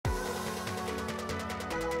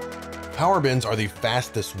Power bins are the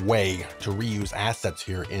fastest way to reuse assets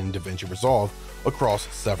here in Davinci Resolve across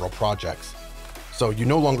several projects. So you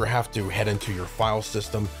no longer have to head into your file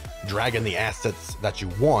system, drag in the assets that you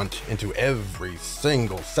want into every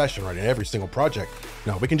single session, right, in every single project.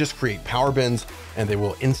 No, we can just create power bins and they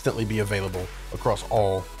will instantly be available across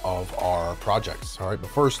all of our projects. All right,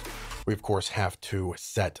 but first we of course have to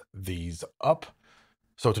set these up.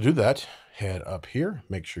 So to do that, head up here,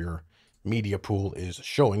 make sure your media pool is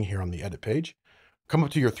showing here on the edit page. Come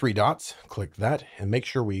up to your three dots, click that, and make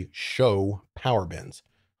sure we show power bins.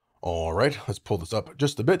 All right, let's pull this up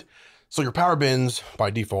just a bit. So your power bins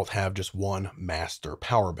by default have just one master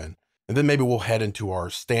power bin. And then maybe we'll head into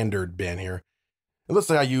our standard bin here. And let's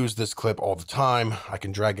say I use this clip all the time. I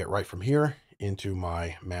can drag it right from here into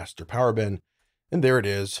my master power bin. And there it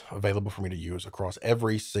is, available for me to use across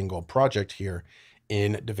every single project here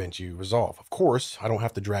in Davinci Resolve. Of course, I don't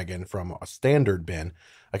have to drag in from a standard bin.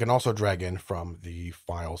 I can also drag in from the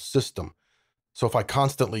file system. So if I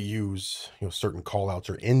constantly use, certain callouts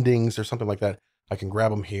or endings or something like that, I can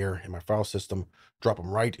grab them here in my file system, drop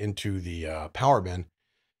them right into the power bin.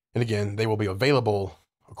 And again, they will be available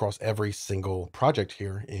across every single project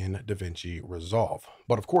here in Davinci Resolve.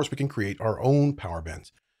 But of course, we can create our own power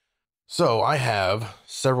bins. So I have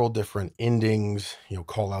several different endings,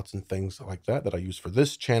 callouts and things like that I use for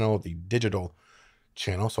this channel, the digital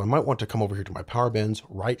channel. So I might want to come over here to my power bins,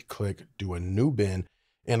 right click, do a new bin,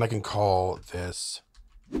 and I can call this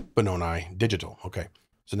Benoni Digital. Okay,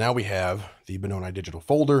 so now we have the Benoni Digital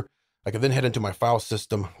folder. I can then head into my file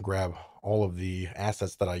system, grab all of the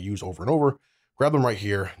assets that I use over and over, grab them right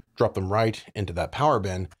here, drop them right into that power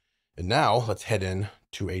bin. And now let's head in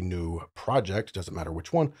to a new project. Doesn't matter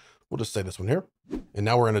which one. We'll just say this one here. And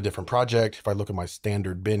now we're in a different project. If I look at my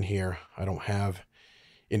standard bin here, I don't have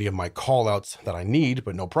any of my callouts that I need,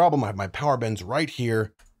 but no problem. I have my power bins right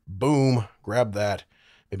here. Boom, grab that.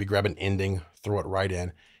 Maybe grab an ending, throw it right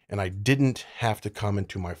in. And I didn't have to come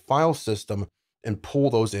into my file system and pull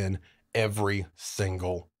those in every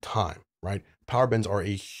single time, right? Power bins are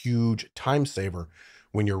a huge time saver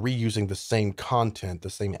when you're reusing the same content, the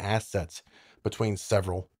same assets between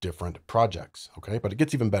several different projects, okay? But it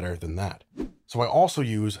gets even better than that. So I also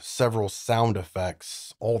use several sound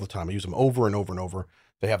effects all the time. I use them over and over and over.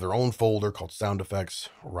 They have their own folder called sound effects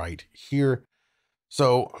right here.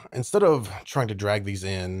 So instead of trying to drag these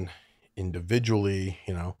in individually,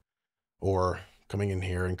 or coming in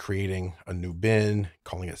here and creating a new bin,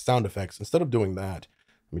 calling it sound effects, instead of doing that,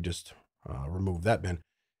 let me just remove that bin.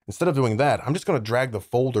 Instead of doing that, I'm just going to drag the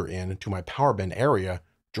folder in to my power bin area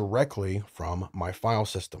directly from my file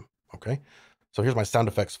system. Okay, so here's my sound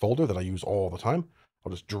effects folder that I use all the time.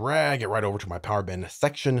 I'll just drag it right over to my power bin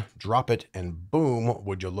section, drop it, and boom,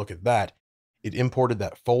 would you look at that? It imported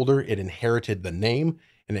that folder, it inherited the name,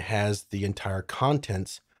 and it has the entire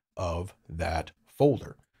contents of that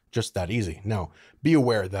folder. Just that easy. Now, be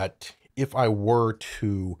aware that if I were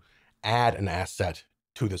to add an asset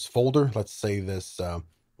to this folder, let's say this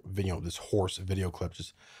this horse video clip,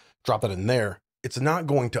 just drop that in there, it's not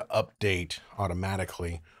going to update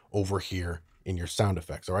automatically over here in your sound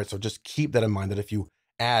effects. All right, so just keep that in mind that if you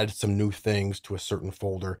add some new things to a certain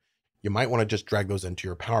folder, you might want to just drag those into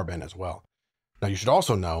your power bin as well. Now, you should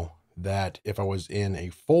also know that if I was in a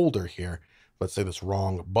folder here, let's say this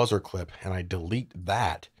wrong buzzer clip, and I delete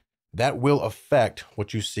that, that will affect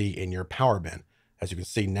what you see in your power bin. As you can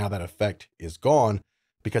see, now that effect is gone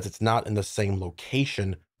because it's not in the same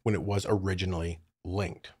location when it was originally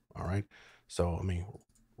linked. All right, so let me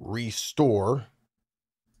restore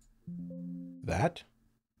that.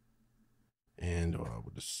 And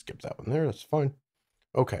we'll just skip that one there. That's fine.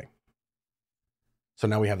 Okay. So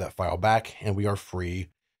now we have that file back and we are free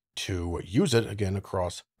to use it again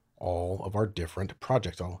across all of our different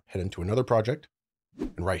projects. I'll head into another project.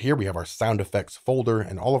 And right here we have our sound effects folder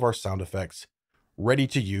and all of our sound effects ready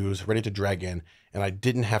to use, ready to drag in. And I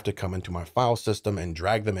didn't have to come into my file system and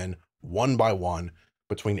drag them in one by one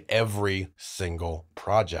between every single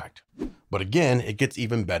project. But again, it gets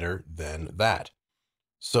even better than that.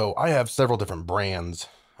 So I have several different brands.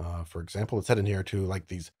 For example, let's head in here to like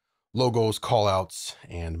these logos, callouts,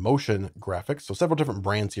 and motion graphics. So several different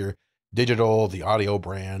brands here: digital, the audio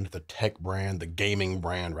brand, the tech brand, the gaming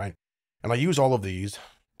brand, right? And I use all of these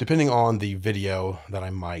depending on the video that I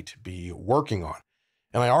might be working on.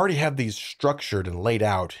 And I already have these structured and laid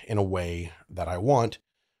out in a way that I want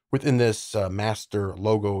within this master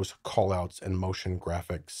logos, callouts, and motion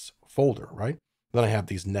graphics folder, right? Then I have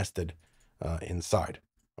these nested inside.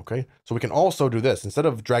 Okay, so we can also do this. Instead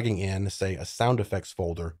of dragging in, say, a sound effects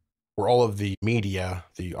folder where all of the media,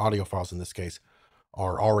 the audio files in this case,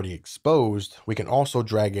 are already exposed, we can also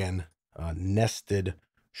drag in nested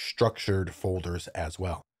structured folders as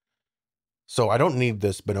well. So I don't need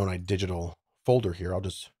this Benoni digital folder here. I'll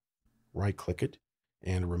just right click it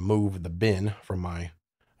and remove the bin from my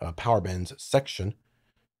Power BINS section.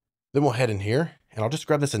 Then we'll head in here and I'll just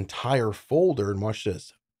grab this entire folder and watch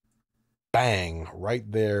this. Bang, right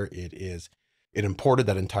there it is. It imported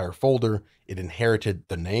that entire folder. It inherited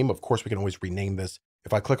the name. Of course, we can always rename this.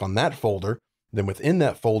 If I click on that folder, then within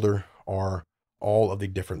that folder are all of the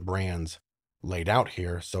different brands laid out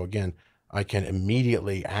here. So again, I can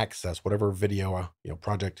immediately access whatever video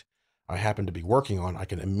project I happen to be working on. I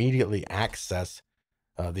can immediately access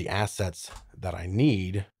the assets that I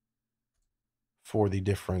need for the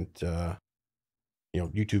different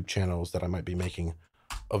YouTube channels that I might be making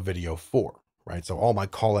a video for, right? So all my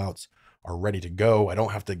call outs are ready to go. I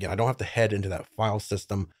don't have to head into that file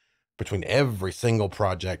system between every single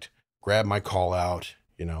project, grab my call out,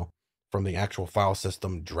 from the actual file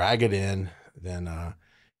system, drag it in, then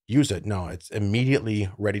use it. No, it's immediately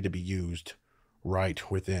ready to be used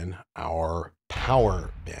right within our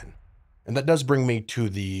Power Bin. And that does bring me to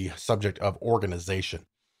the subject of organization.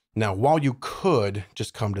 Now, while you could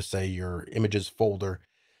just come to, say, your images folder,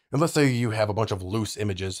 and let's say you have a bunch of loose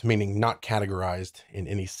images, meaning not categorized in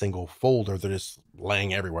any single folder, they're just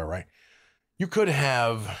laying everywhere, right? You could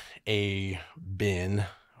have a bin,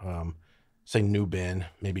 say new bin,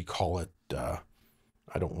 maybe call it,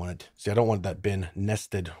 I don't want that bin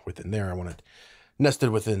nested within there. I want it nested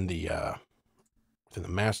within the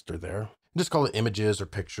master there. Just call it images or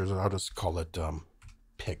pictures, or I'll just call it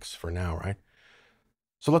pics for now, right?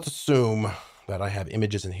 So let's assume that I have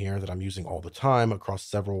images in here that I'm using all the time across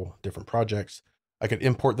several different projects. I could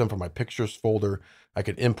import them from my pictures folder. I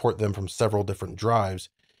could import them from several different drives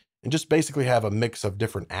and just basically have a mix of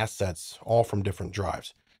different assets, all from different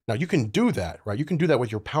drives. Now you can do that, right? You can do that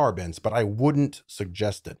with your Power BINS, but I wouldn't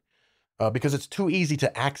suggest it because it's too easy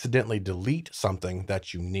to accidentally delete something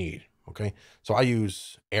that you need. Okay, so I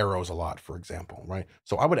use arrows a lot, for example, right?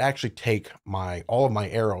 So I would actually take all of my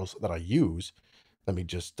arrows that I use. Let me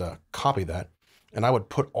just copy that. And I would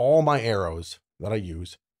put all my arrows that I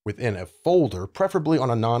use within a folder, preferably on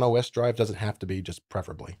a non-OS drive. Doesn't have to be, just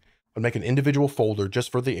preferably. I'd make an individual folder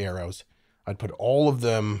just for the arrows. I'd put all of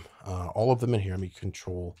them in here. Let me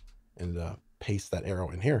control and paste that arrow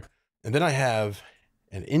in here. And then I have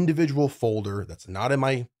an individual folder that's not in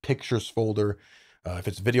my pictures folder. If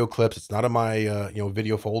it's video clips, it's not in my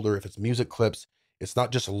video folder. If it's music clips, it's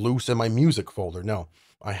not just loose in my music folder. No,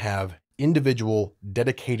 I have individual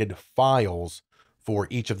dedicated files for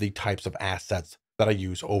each of the types of assets that I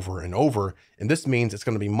use over and over. And this means it's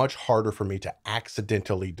going to be much harder for me to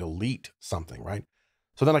accidentally delete something, right?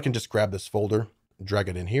 So then I can just grab this folder, drag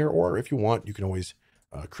it in here, or if you want, you can always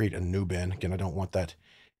create a new bin. Again, I don't want that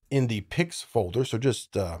in the pics folder. So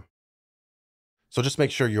just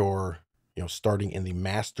make sure you're starting in the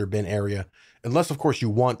master bin area, unless of course you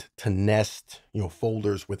want to nest,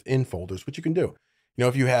 folders within folders, which you can do.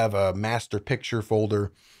 If you have a master picture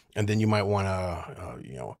folder, and then you might want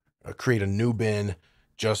to, create a new bin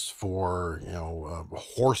just for,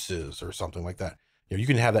 horses or something like that. You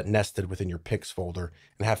can have that nested within your pics folder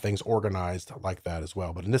and have things organized like that as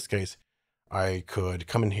well. But in this case, I could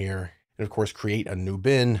come in here and of course create a new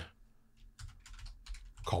bin,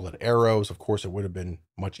 call it arrows. Of course, it would have been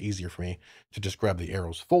much easier for me to just grab the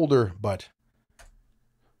arrows folder, but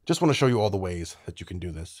just want to show you all the ways that you can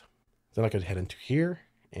do this. Then I could head into here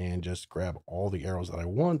and just grab all the arrows that I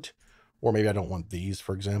want, or maybe I don't want these,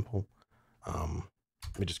 for example.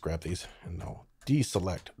 Let me just grab these and I'll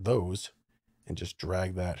deselect those and just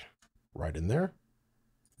drag that right in there.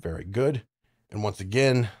 Very good. And once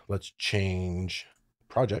again, let's change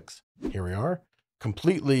projects. Here we are,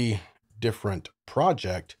 completely different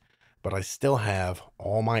project, but I still have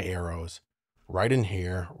all my arrows right in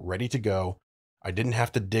here, ready to go. I didn't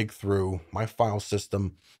have to dig through my file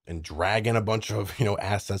system and drag in a bunch of,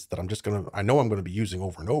 assets that I know I'm going to be using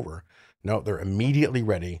over and over. No, they're immediately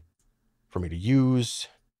ready for me to use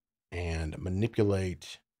and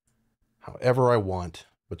manipulate however I want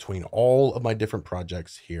between all of my different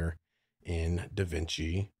projects here in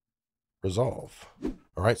Davinci Resolve.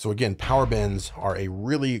 All right. So again, Power BINS are a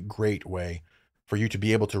really great way for you to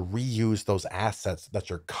be able to reuse those assets that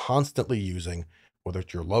you're constantly using, whether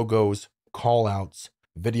it's your logos, call outs,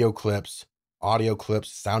 video clips, audio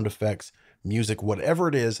clips, sound effects, music, whatever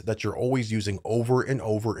it is that you're always using over and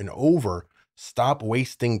over and over. Stop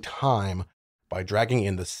wasting time by dragging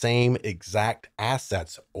in the same exact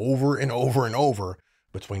assets over and over and over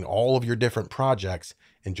between all of your different projects,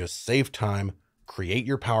 and just save time, create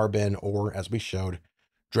your Power Bin, or as we showed,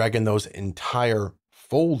 drag in those entire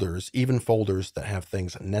folders, even folders that have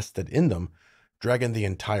things nested in them, dragging the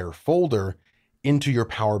entire folder into your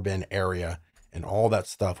Power Bin area, and all that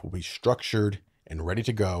stuff will be structured and ready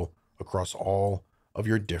to go across all of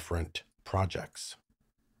your different projects.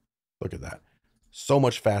 Look at that. So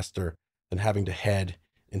much faster than having to head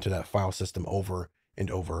into that file system over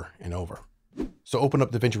and over and over. So open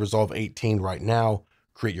up Davinci Resolve 18 right now,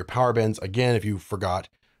 create your Power Bins. Again, if you forgot,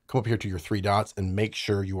 come up here to your three dots and make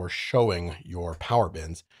sure you are showing your Power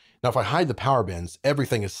Bins. Now, if I hide the Power Bins,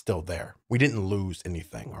 everything is still there. We didn't lose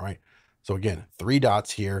anything, all right? So again, three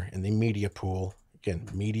dots here in the media pool. Again,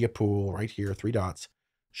 media pool right here, three dots.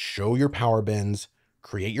 Show your Power Bins,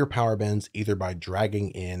 create your Power Bins either by dragging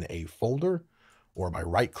in a folder or by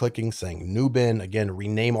right-clicking, saying new bin. Again,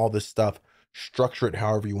 rename all this stuff, structure it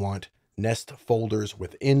however you want, nest folders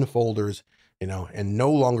within folders, and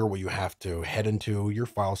no longer will you have to head into your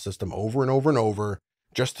file system over and over and over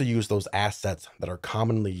just to use those assets that are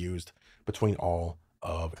commonly used between all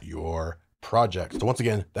of your projects. So once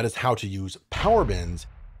again, that is how to use Power Bins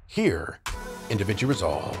here in Davinci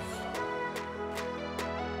Resolve.